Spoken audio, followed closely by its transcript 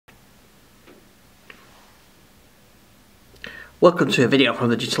Welcome to a video from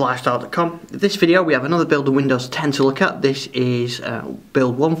thedigital.com. In this video we have another build of Windows 10 to look at. This is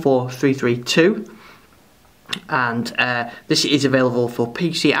build 14332 and this is available for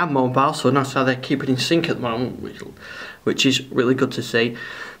PC and mobile, so notice how they keep it in sync at the moment, which is really good to see.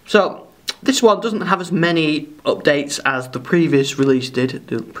 So this one doesn't have as many updates as the previous release did.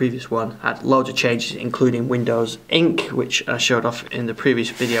 The previous one had loads of changes, including Windows Ink, which I showed off in the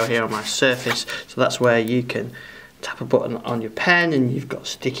previous video here on my Surface. So that's where you can tap a button on your pen and you've got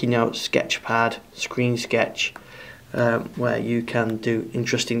sticky notes, sketchpad, screen sketch, where you can do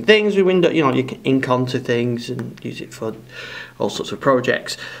interesting things with Windows. You know, you can ink onto things and use it for all sorts of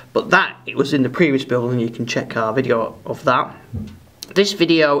projects. But that, it was in the previous build, and you can check our video of that. This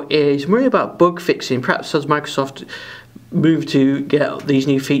video is really about bug fixing, perhaps as Microsoft move to get these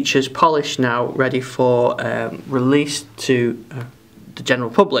new features polished now, ready for release to the general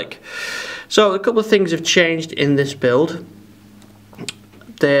public. So a couple of things have changed in this build.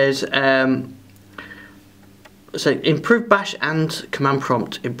 There's improved bash and command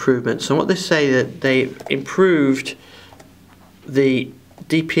prompt improvements. So what they say that they improved the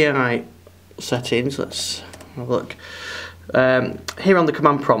DPI settings. Let's have a look. Here on the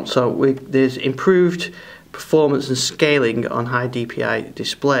command prompt, so there's improved performance and scaling on high DPI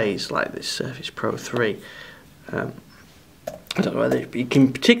displays like this Surface Pro 3. I don't know whether you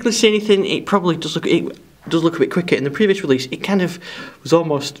can particularly see anything. It probably does look. It does look a bit quicker. In the previous release, it kind of was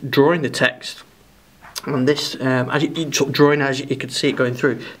almost drawing the text, and this, drawing as you could see it going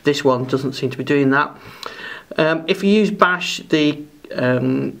through. This one doesn't seem to be doing that. If you use Bash, the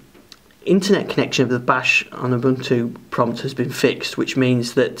internet connection of the Bash on Ubuntu prompt has been fixed, which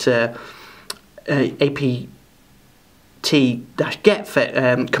means that apt-get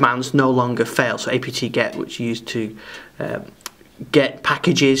commands no longer fail. So apt-get, which you use to get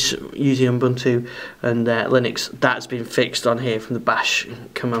packages using Ubuntu and Linux, that's been fixed on here from the Bash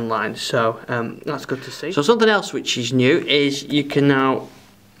command line. So that's good to see. So something else which is new is you can now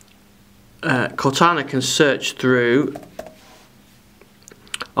Cortana can search through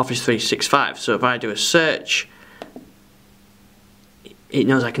Office 365. So if I do a search, it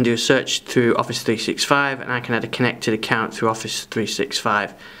knows I can do a search through Office 365, and I can add a connected account through Office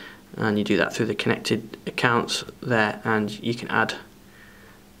 365, and you do that through the connected accounts there, and you can add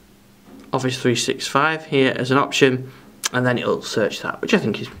Office 365 here as an option, and then it'll search that, which I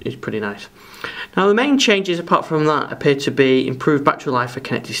think is pretty nice. Now the main changes apart from that appear to be improved battery life for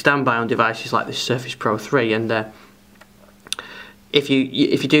connected standby on devices like this Surface Pro 3, and if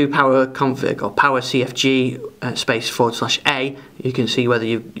you do power config or power CFG /A, you can see whether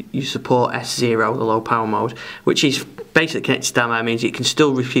you support S0, the low power mode, which is basically connected standby. Means it can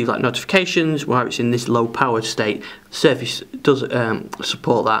still receive like notifications while it's in this low powered state. Surface does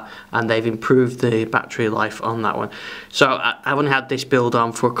support that, and they've improved the battery life on that one. So I've only had this build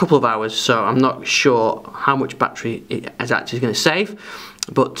on for a couple of hours, so I'm not sure how much battery it is actually going to save,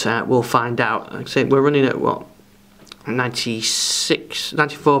 but we'll find out. Like I say, we're running at what,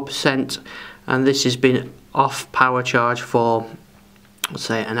 94%, and this has been off power charge for, let's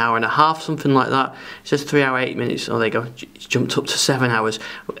say, an hour and a half, something like that. It says 3 hours 8 minutes. Oh, there you go. It's jumped up to 7 hours.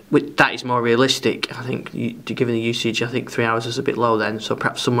 That is more realistic, I think. Given the usage, I think 3 hours is a bit low then, so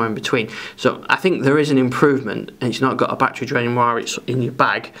perhaps somewhere in between. So I think there is an improvement. It's not got a battery drain while it's in your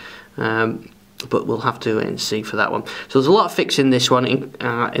bag. But we'll have to wait and see for that one. So there's a lot of fixing this one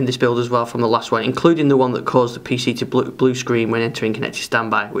in this build as well from the last one, including the one that caused the PC to blue screen when entering connected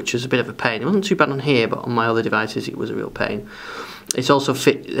standby, which was a bit of a pain. It wasn't too bad on here, but on my other devices it was a real pain. It's also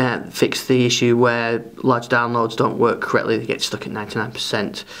fixed the issue where large downloads don't work correctly, they get stuck at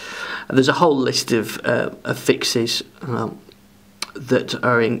 99%. There's a whole list of fixes that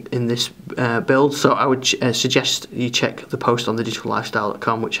are in this build, so I would suggest you check the post on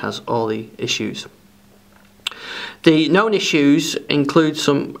thedigital.com, which has all the issues. The known issues include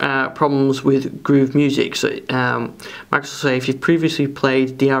some problems with Groove Music. So Microsoft say if you've previously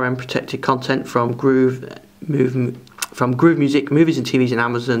played DRM protected content from Groove Music, movies and TVs in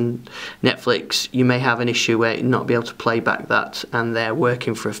Amazon, Netflix, you may have an issue where you'll not be able to play back that, and they're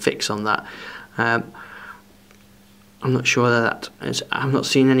working for a fix on that. I'm not sure that I'm not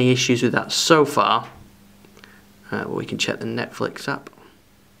seeing any issues with that so far. We can check the Netflix app.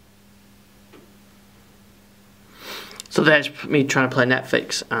 So there's me trying to play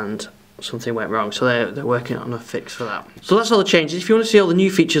Netflix and something went wrong. So they're working on a fix for that. So that's all the changes. If you want to see all the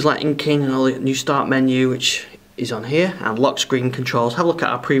new features like inking and all the new start menu, which is on here, and lock screen controls, have a look at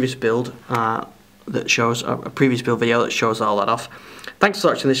our previous build that shows a previous build video that shows all that off. Thanks for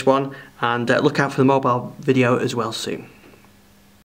watching this one, and look out for the mobile video as well soon.